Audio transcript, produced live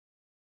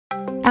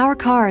Our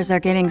cars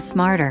are getting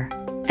smarter,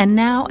 and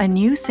now a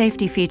new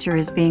safety feature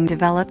is being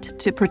developed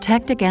to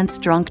protect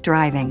against drunk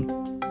driving.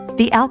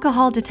 The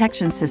alcohol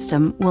detection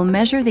system will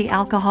measure the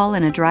alcohol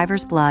in a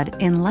driver's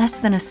blood in less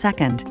than a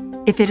second.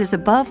 If it is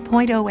above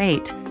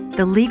 0.08,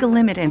 the legal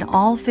limit in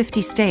all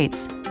 50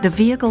 states, the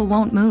vehicle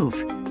won't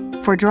move.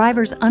 For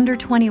drivers under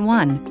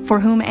 21,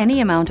 for whom any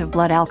amount of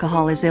blood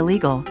alcohol is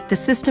illegal, the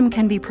system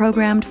can be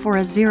programmed for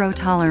a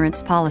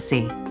zero-tolerance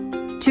policy.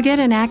 To get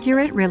an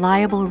accurate,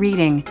 reliable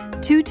reading,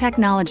 two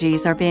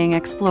technologies are being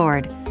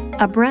explored: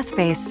 a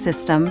breath-based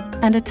system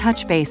and a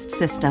touch-based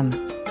system.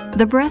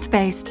 The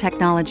breath-based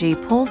technology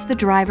pulls the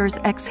driver's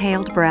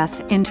exhaled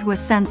breath into a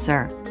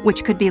sensor,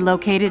 which could be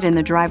located in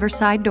the driver's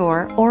side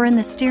door or in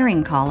the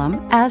steering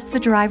column as the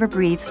driver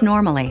breathes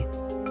normally.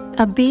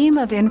 A beam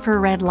of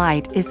infrared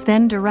light is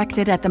then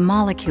directed at the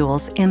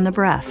molecules in the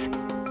breath.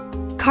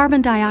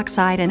 Carbon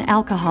dioxide and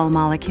alcohol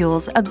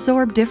molecules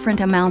absorb different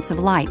amounts of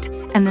light,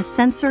 and the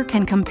sensor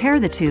can compare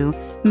the two,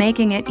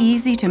 making it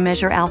easy to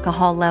measure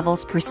alcohol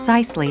levels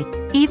precisely,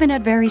 even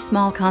at very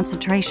small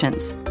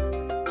concentrations.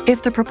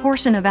 If the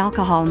proportion of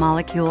alcohol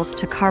molecules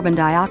to carbon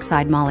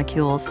dioxide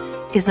molecules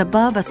is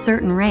above a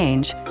certain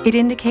range, it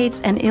indicates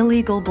an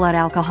illegal blood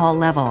alcohol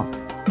level.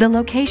 The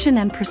location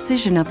and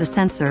precision of the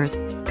sensors,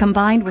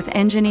 combined with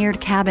engineered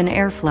cabin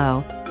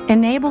airflow,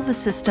 enable the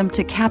system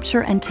to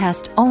capture and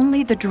test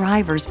only the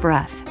driver's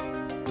breath.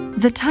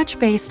 The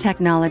touch-based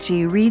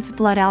technology reads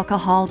blood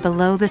alcohol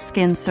below the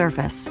skin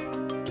surface.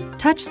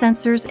 Touch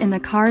sensors in the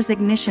car's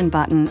ignition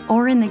button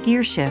or in the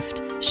gear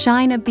shift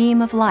shine a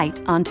beam of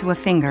light onto a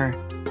finger.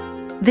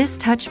 This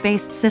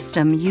touch-based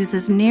system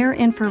uses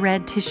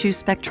near-infrared tissue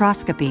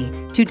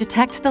spectroscopy to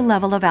detect the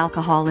level of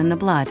alcohol in the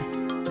blood.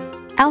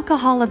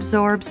 Alcohol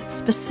absorbs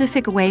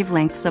specific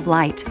wavelengths of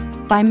light.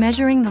 By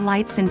measuring the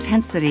light's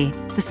intensity,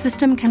 the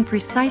system can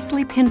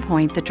precisely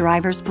pinpoint the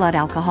driver's blood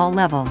alcohol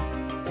level.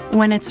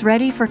 When it's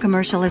ready for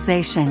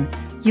commercialization,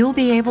 you'll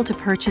be able to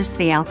purchase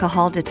the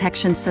alcohol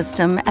detection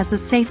system as a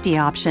safety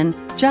option,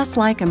 just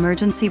like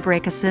emergency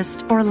brake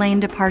assist or lane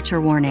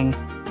departure warning.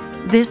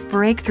 This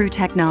breakthrough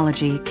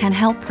technology can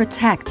help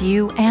protect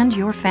you and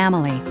your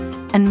family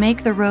and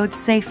make the roads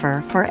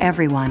safer for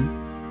everyone.